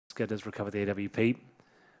does recover the AWP,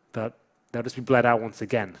 but they'll just be bled out once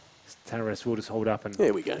again. Terrorists will just hold up and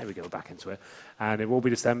here we go. There we go, back into it. And it will be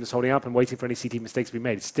just them just holding up and waiting for any CT mistakes to be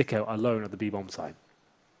made. Stick out alone at the B-bomb side.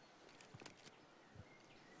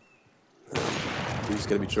 Who's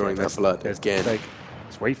going to be drawing that blood again?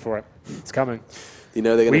 Just wait for it. It's coming. You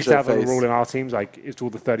know they're going to We used to have face. a rule in our teams, like it's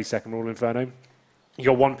called the 30-second rule in Inferno. You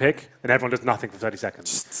got one pick, and everyone does nothing for 30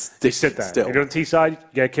 seconds. They sit there. Still. If you're on T side, you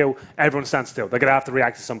get a kill, everyone stands still. They're going to have to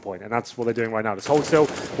react at some point, and that's what they're doing right now. Just hold still,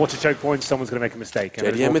 watch a choke point, someone's going to make a mistake. And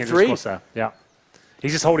jdm with 3. Yeah.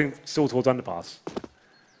 He's just holding still towards underpass.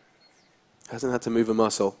 Hasn't had to move a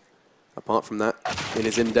muscle. Apart from that, in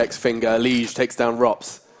his index finger, eleague takes down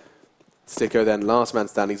Rops. Sticko then, last man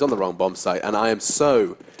standing. He's on the wrong bomb site, and I am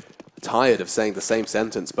so tired of saying the same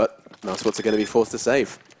sentence, but Mousesports are going to be forced to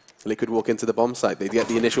save. They could walk into the bomb site. They get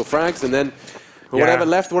the initial frags, and then whatever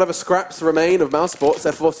left, whatever scraps remain of Mousesports,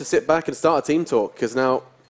 they're forced to sit back and start a team talk, because now